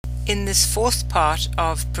In this fourth part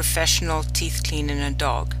of professional teeth cleaning a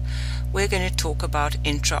dog, we're going to talk about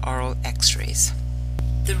intraoral x-rays.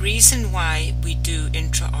 The reason why we do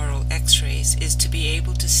intraoral x-rays is to be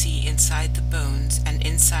able to see inside the bones and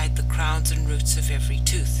inside the crowns and roots of every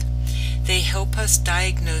tooth. They help us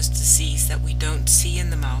diagnose disease that we don't see in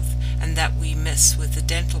the mouth and that we miss with the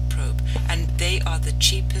dental probe, and they are the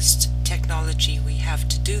cheapest technology we have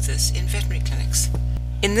to do this in veterinary clinics.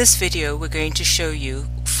 In this video we're going to show you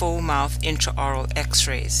full mouth intraoral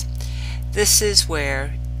x-rays. This is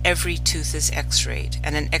where every tooth is x-rayed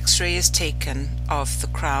and an x-ray is taken of the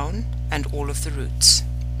crown and all of the roots.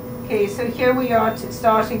 Okay, so here we are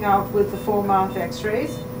starting out with the full mouth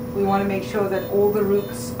x-rays. We want to make sure that all the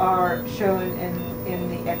roots are shown in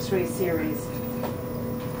the x-ray series.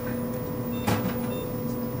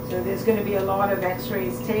 So there's going to be a lot of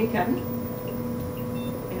x-rays taken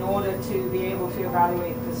in order to be able to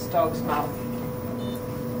evaluate this dog's mouth.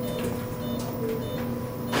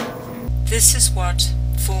 This is what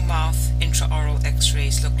full mouth intraoral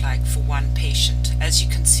x-rays look like for one patient. As you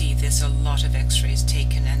can see, there's a lot of x-rays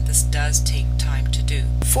taken, and this does take time to do.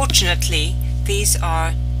 Fortunately, these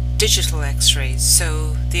are digital x-rays,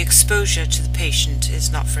 so the exposure to the patient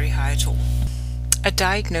is not very high at all. A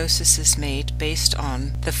diagnosis is made based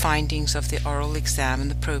on the findings of the oral exam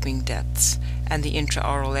and the probing depths and the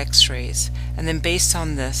intraoral x-rays, and then based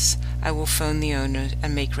on this I will phone the owner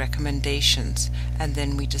and make recommendations, and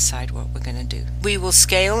then we decide what we're going to do. We will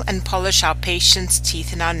scale and polish our patient's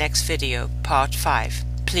teeth in our next video, part 5.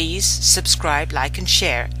 Please subscribe, like and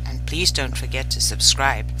share, and please don't forget to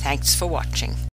subscribe. Thanks for watching.